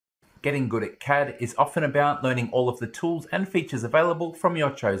Getting good at CAD is often about learning all of the tools and features available from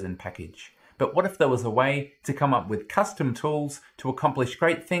your chosen package. But what if there was a way to come up with custom tools to accomplish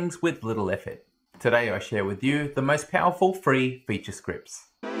great things with little effort? Today I share with you the most powerful free FeatureScripts.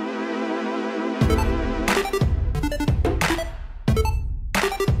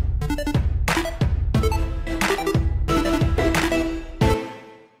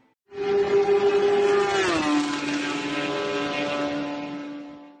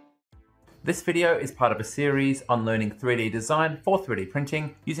 This video is part of a series on learning 3D design for 3D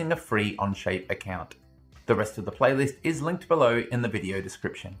printing using a free Onshape account. The rest of the playlist is linked below in the video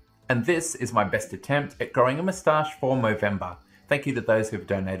description. And this is my best attempt at growing a moustache for Movember. Thank you to those who've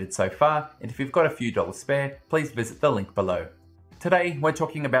donated so far, and if you've got a few dollars spare, please visit the link below. Today, we're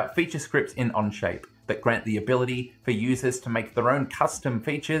talking about FeatureScripts in Onshape that grant the ability for users to make their own custom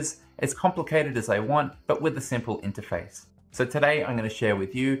features as complicated as they want, but with a simple interface. So today I'm going to share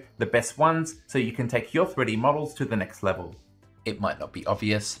with you the best ones so you can take your 3D models to the next level. It might not be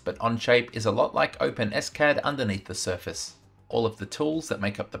obvious, but Onshape is a lot like OpenSCAD underneath the surface. All of the tools that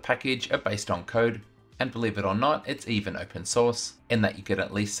make up the package are based on code, and believe it or not, it's even open source, in that you can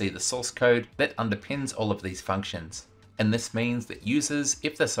at least see the source code that underpins all of these functions. And this means that users,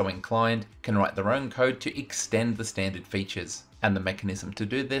 if they're so inclined, can write their own code to extend the standard features. And the mechanism to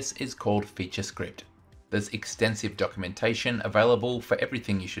do this is called FeatureScript. There's extensive documentation available for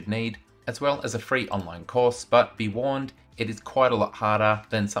everything you should need, as well as a free online course, but be warned, it is quite a lot harder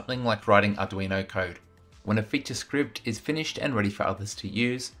than something like writing Arduino code. When a FeatureScript is finished and ready for others to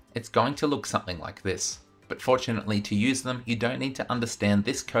use, it's going to look something like this. But fortunately, to use them, you don't need to understand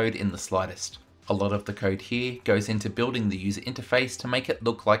this code in the slightest. A lot of the code here goes into building the user interface to make it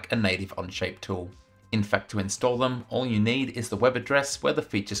look like a native Onshape tool. In fact, to install them, all you need is the web address where the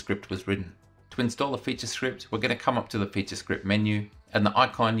FeatureScript was written. To install a FeatureScript, we're going to come up to the FeatureScript menu, and the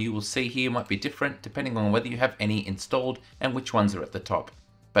icon you will see here might be different depending on whether you have any installed and which ones are at the top.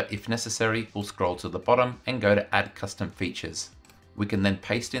 But if necessary, we'll scroll to the bottom and go to Add Custom Features. We can then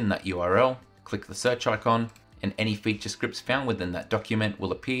paste in that URL, click the search icon, and any FeatureScripts found within that document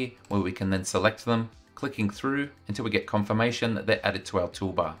will appear, where we can then select them, clicking through until we get confirmation that they're added to our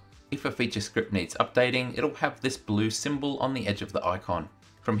toolbar. If a FeatureScript needs updating, it'll have this blue symbol on the edge of the icon.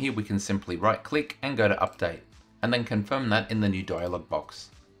 From here we can simply right click and go to update, and then confirm that in the new dialog box.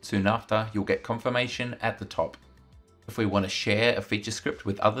 Soon after, you'll get confirmation at the top. If we want to share a FeatureScript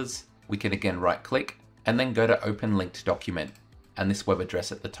with others, we can again right click and then go to open linked document. And this web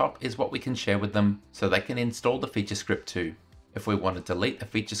address at the top is what we can share with them so they can install the FeatureScript too. If we want to delete a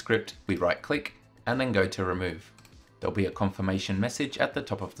FeatureScript, we right click and then go to remove. There'll be a confirmation message at the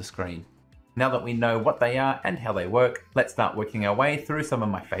top of the screen. Now that we know what they are and how they work, let's start working our way through some of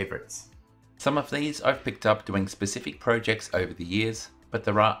my favorites. Some of these I've picked up doing specific projects over the years, but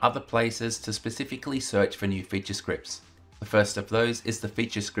there are other places to specifically search for new FeatureScripts. The first of those is the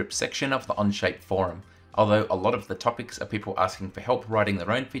FeatureScript section of the Onshape forum. Although a lot of the topics are people asking for help writing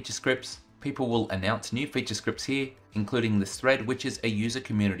their own FeatureScripts, people will announce new FeatureScripts here, including this thread, which is a user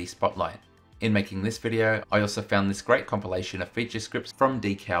community spotlight. In making this video, I also found this great compilation of FeatureScripts from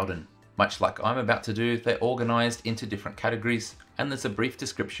D. Cowden. Much like I'm about to do, they're organized into different categories, and there's a brief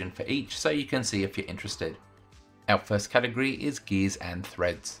description for each so you can see if you're interested. Our first category is gears and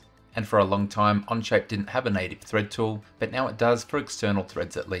threads. And for a long time, Onshape didn't have a native thread tool, but now it does for external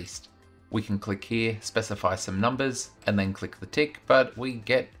threads at least. We can click here, specify some numbers, and then click the tick, but we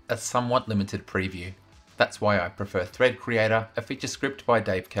get a somewhat limited preview. That's why I prefer Thread Creator, a FeatureScript by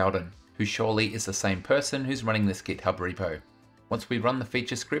Dave Cowden, who surely is the same person who's running this GitHub repo. Once we run the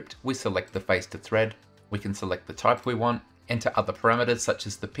FeatureScript, we select the face to thread. We can select the type we want, enter other parameters such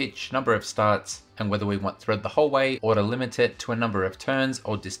as the pitch, number of starts, and whether we want thread the whole way or to limit it to a number of turns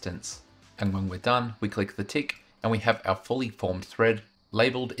or distance. And when we're done, we click the tick and we have our fully formed thread,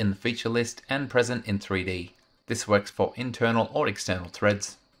 labeled in the feature list and present in 3D. This works for internal or external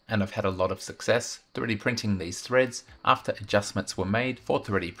threads, and I've had a lot of success 3D printing these threads after adjustments were made for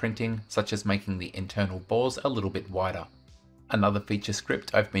 3D printing, such as making the internal bores a little bit wider. Another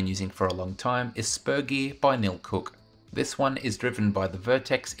FeatureScript I've been using for a long time is Spur Gear by Neil Cook. This one is driven by the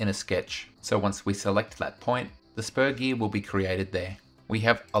vertex in a sketch, so once we select that point, the spur gear will be created there. We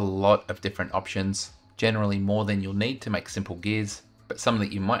have a lot of different options, generally more than you'll need to make simple gears, but some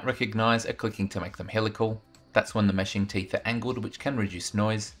that you might recognize are clicking to make them helical. That's when the meshing teeth are angled, which can reduce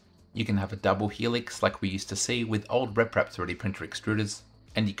noise. You can have a double helix like we used to see with old RepRap 3D printer extruders.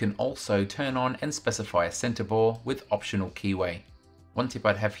 And you can also turn on and specify a center bore with optional keyway. One tip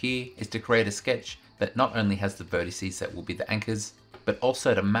I'd have here is to create a sketch that not only has the vertices that will be the anchors, but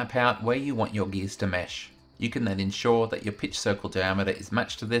also to map out where you want your gears to mesh. You can then ensure that your pitch circle diameter is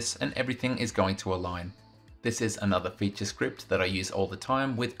matched to this and everything is going to align. This is another feature script that I use all the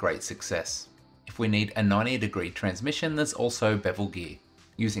time with great success. If we need a 90-degree transmission, there's also bevel gear.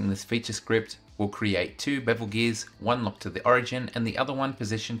 Using this feature script, we'll create 2 bevel gears, one locked to the origin and the other one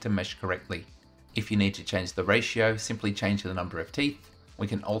positioned to mesh correctly. If you need to change the ratio, simply change the number of teeth. We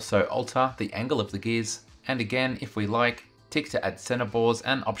can also alter the angle of the gears, and again, if we like, tick to add center bores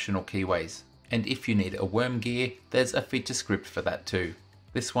and optional keyways. And if you need a worm gear, there's a feature script for that too.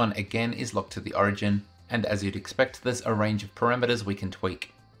 This one again is locked to the origin, and as you'd expect, there's a range of parameters we can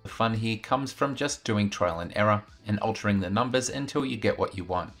tweak. The fun here comes from just doing trial and error and altering the numbers until you get what you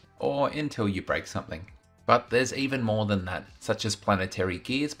want, or until you break something. But there's even more than that, such as Planetary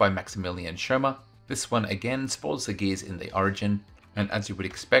Gears by Maximilian Schomer. This one again spawns the gears in the origin, and as you would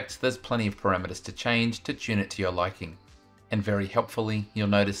expect, there's plenty of parameters to change to tune it to your liking. And very helpfully, you'll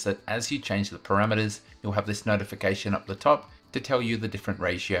notice that as you change the parameters, you'll have this notification up the top to tell you the different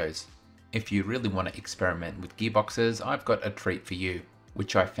ratios. If you really want to experiment with gearboxes, I've got a treat for you,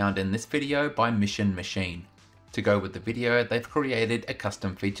 which I found in this video by Mission Machine. To go with the video, they've created a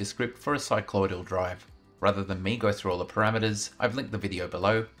custom feature script for a cycloidal drive. Rather than me go through all the parameters, I've linked the video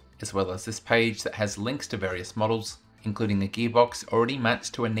below, as well as this page that has links to various models, including a gearbox already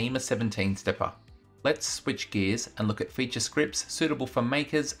matched to a NEMA 17 stepper. Let's switch gears and look at feature scripts suitable for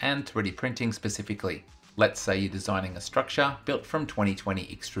makers and 3D printing specifically. Let's say you're designing a structure built from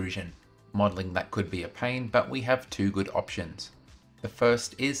 2020 extrusion. Modeling that could be a pain, but we have 2 good options. The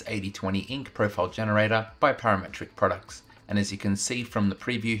first is 8020 Ink Profile Generator by Parametric Products, and as you can see from the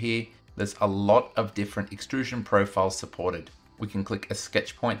preview here, there's a lot of different extrusion profiles supported. We can click a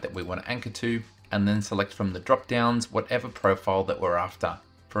sketch point that we want to anchor to, and then select from the drop downs whatever profile that we're after.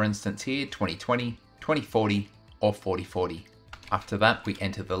 For instance here, 2020, 2040, or 4040. After that, we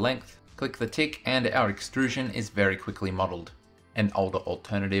enter the length, click the tick, and our extrusion is very quickly modeled. An older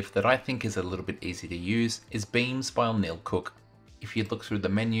alternative that I think is a little bit easy to use is Beams by Neil Cook. If you look through the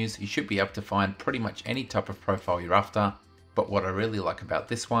menus, you should be able to find pretty much any type of profile you're after, but what I really like about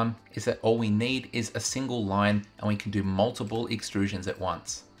this one is that all we need is a single line and we can do multiple extrusions at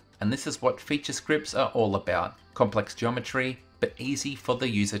once. And this is what feature scripts are all about, complex geometry, but easy for the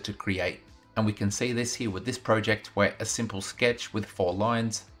user to create. And we can see this here with this project where a simple sketch with 4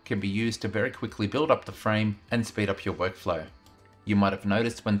 lines can be used to very quickly build up the frame and speed up your workflow. You might have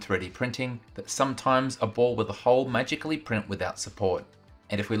noticed when 3D printing that sometimes a ball with a hole magically print without support.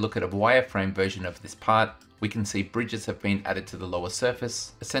 And if we look at a wireframe version of this part, we can see bridges have been added to the lower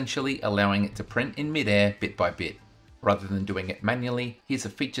surface, essentially allowing it to print in midair bit by bit. Rather than doing it manually, here's a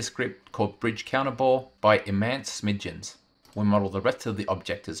feature script called Bridge Counterbore by Immense Smidgens. We model the rest of the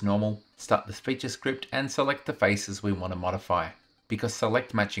object as normal, start this feature script and select the faces we want to modify. Because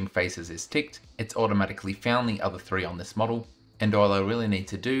select matching faces is ticked, it's automatically found the other 3 on this model, and all I really need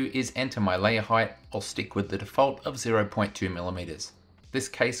to do is enter my layer height or stick with the default of 0.2mm. This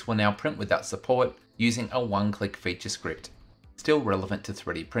case will now print without support using a one-click feature script. Still relevant to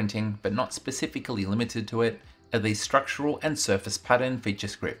 3D printing, but not specifically limited to it, are these structural and surface pattern feature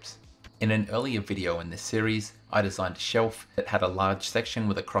scripts. In an earlier video in this series, I designed a shelf that had a large section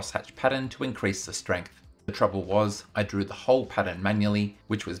with a crosshatch pattern to increase the strength. The trouble was, I drew the whole pattern manually,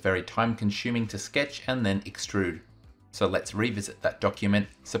 which was very time consuming to sketch and then extrude. So let's revisit that document,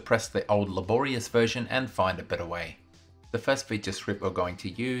 suppress the old laborious version and find a better way. The first feature script we're going to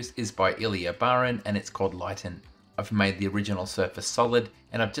use is by Ilya Barin and it's called Lighten. I've made the original surface solid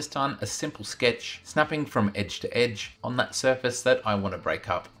and I've just done a simple sketch snapping from edge to edge on that surface that I want to break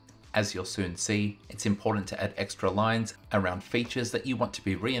up. As you'll soon see, it's important to add extra lines around features that you want to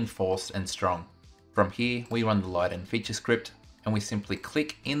be reinforced and strong. From here, we run the Lighten feature script and we simply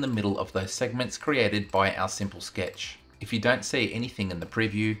click in the middle of those segments created by our simple sketch. If you don't see anything in the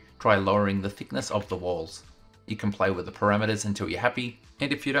preview, try lowering the thickness of the walls. You can play with the parameters until you're happy,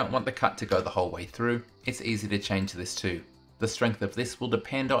 and if you don't want the cut to go the whole way through, it's easy to change this too. The strength of this will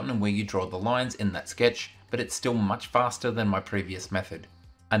depend on where you draw the lines in that sketch, but it's still much faster than my previous method.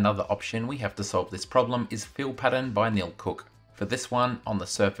 Another option we have to solve this problem is Fill Pattern by Neil Cook. For this one, on the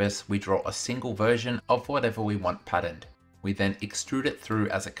surface, we draw a single version of whatever we want patterned. We then extrude it through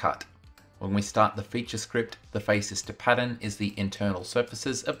as a cut. When we start the feature script, the faces to pattern is the internal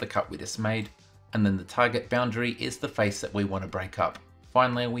surfaces of the cut we just made, and then the target boundary is the face that we want to break up.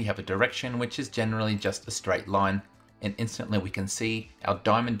 Finally, we have a direction which is generally just a straight line, and instantly we can see our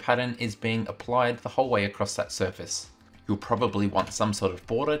diamond pattern is being applied the whole way across that surface. You'll probably want some sort of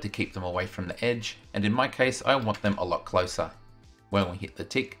border to keep them away from the edge, and in my case I want them a lot closer. When we hit the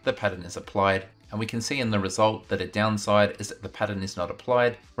tick, the pattern is applied, and we can see in the result that a downside is that the pattern is not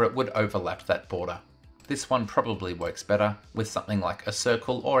applied, or it would overlap that border. this one probably works better with something like a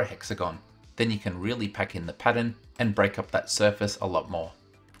circle or a hexagon. Then you can really pack in the pattern and break up that surface a lot more.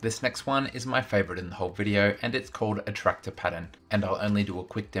 This next one is my favorite in the whole video, and it's called a tractor pattern. And I'll only do a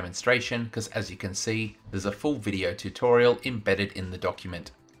quick demonstration because, as you can see, there's a full video tutorial embedded in the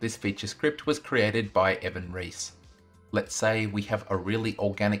document. This feature script was created by Evan Rees. Let's say we have a really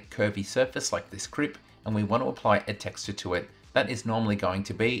organic curvy surface like this grip, and we want to apply a texture to it. That is normally going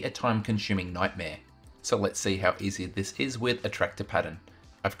to be a time-consuming nightmare. So let's see how easy this is with a tractor pattern.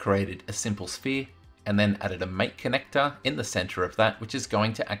 I've created a simple sphere and then added a make connector in the center of that, which is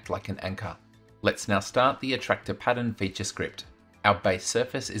going to act like an anchor. Let's now start the attractor pattern feature script. Our base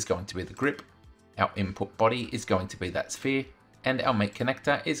surface is going to be the grip, our input body is going to be that sphere, and our make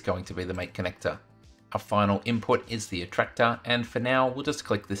connector is going to be the make connector. Our final input is the attractor, and for now we'll just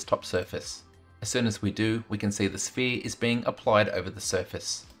click this top surface. As soon as we do, we can see the sphere is being applied over the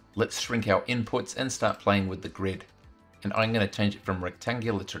surface. Let's shrink our inputs and start playing with the grid. And I'm going to change it from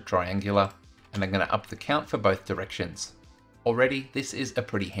rectangular to triangular, and I'm going to up the count for both directions. Already, this is a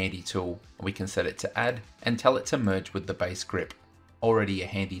pretty handy tool. We can set it to add and tell it to merge with the base grip. Already a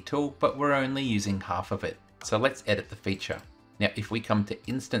handy tool, but we're only using half of it. So let's edit the feature. Now, if we come to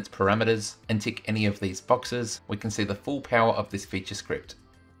instance parameters and tick any of these boxes, we can see the full power of this feature script.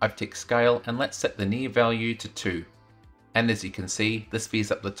 I've ticked scale, and let's set the near value to 2. And as you can see, the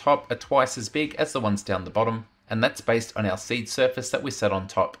spheres up the top are twice as big as the ones down the bottom, and that's based on our seed surface that we set on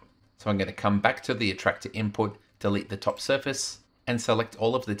top. So I'm going to come back to the attractor input, delete the top surface, and select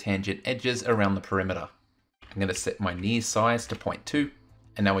all of the tangent edges around the perimeter. I'm going to set my near size to 0.2,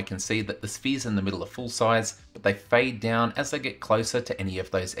 and now we can see that the spheres in the middle are full size, but they fade down as they get closer to any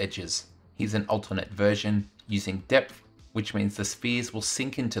of those edges. Here's an alternate version using depth, which means the spheres will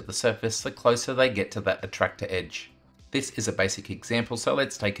sink into the surface the closer they get to that attractor edge. This is a basic example, so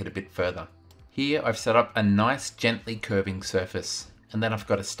let's take it a bit further. Here I've set up a nice gently curving surface, and then I've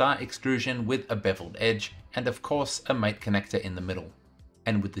got a star extrusion with a beveled edge, and of course a mate connector in the middle.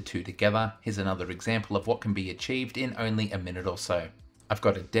 And with the two together, here's another example of what can be achieved in only a minute or so. I've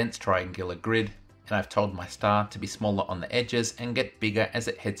got a dense triangular grid, and I've told my star to be smaller on the edges and get bigger as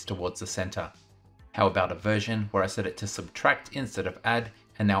it heads towards the center. How about a version where I set it to subtract instead of add,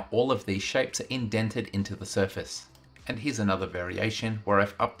 and now all of these shapes are indented into the surface. And here's another variation where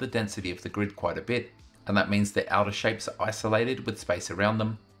I've upped the density of the grid quite a bit, and that means the outer shapes are isolated with space around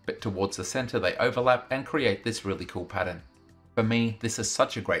them, but towards the center they overlap and create this really cool pattern. For me, this is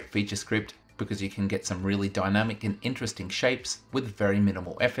such a great feature script because you can get some really dynamic and interesting shapes with very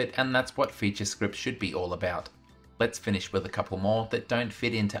minimal effort, and that's what feature scripts should be all about. Let's finish with a couple more that don't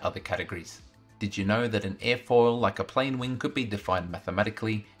fit into other categories. Did you know that an airfoil like a plane wing could be defined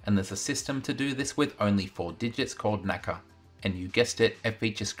mathematically, and there's a system to do this with only 4 digits called NACA? And you guessed it, a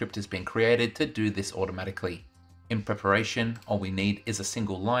feature script has been created to do this automatically. In preparation, all we need is a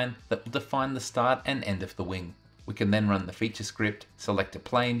single line that will define the start and end of the wing. We can then run the feature script, select a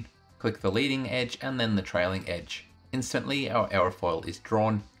plane, click the leading edge and then the trailing edge. Instantly our airfoil is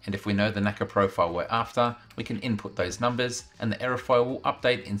drawn, and if we know the NACA profile we're after, we can input those numbers and the airfoil will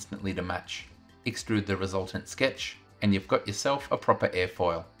update instantly to match. Extrude the resultant sketch, and you've got yourself a proper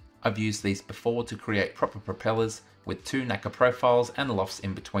airfoil. I've used these before to create proper propellers with 2 NACA profiles and lofts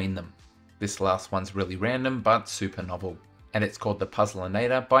in between them. This last one's really random but super novel, and it's called the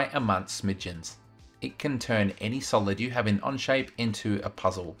Puzzleinator by Amant Smidgens. It can turn any solid you have in Onshape into a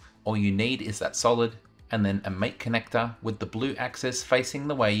puzzle. All you need is that solid, and then a mate connector with the blue axis facing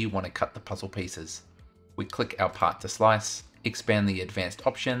the way you want to cut the puzzle pieces. We click our part to slice, expand the advanced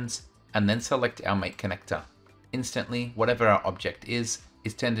options, and then select our mate connector. Instantly, whatever our object is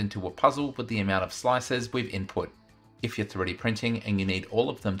turned into a puzzle with the amount of slices we've input. If you're 3D printing and you need all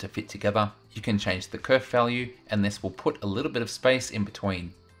of them to fit together, you can change the kerf value, and this will put a little bit of space in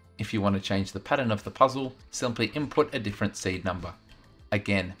between. If you want to change the pattern of the puzzle, simply input a different seed number.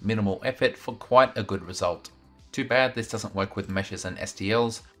 Again, minimal effort for quite a good result. Too bad this doesn't work with meshes and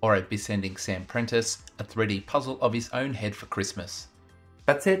STLs, or I'd be sending Sam Prentice a 3D puzzle of his own head for Christmas.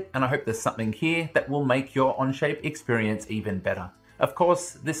 That's it, and I hope there's something here that will make your Onshape experience even better. Of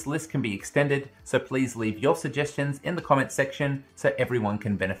course, this list can be extended, so please leave your suggestions in the comments section so everyone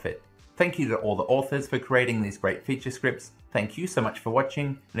can benefit. Thank you to all the authors for creating these great feature scripts. Thank you so much for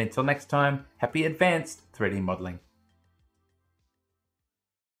watching, and until next time, happy advanced 3D modeling.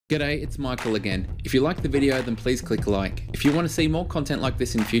 G'day, it's Michael again. If you liked the video, then please click like. If you want to see more content like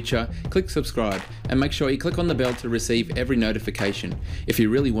this in future, click subscribe and make sure you click on the bell to receive every notification. If you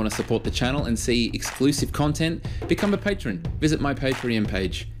really want to support the channel and see exclusive content, become a patron. Visit my Patreon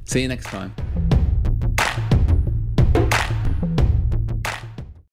page. See you next time.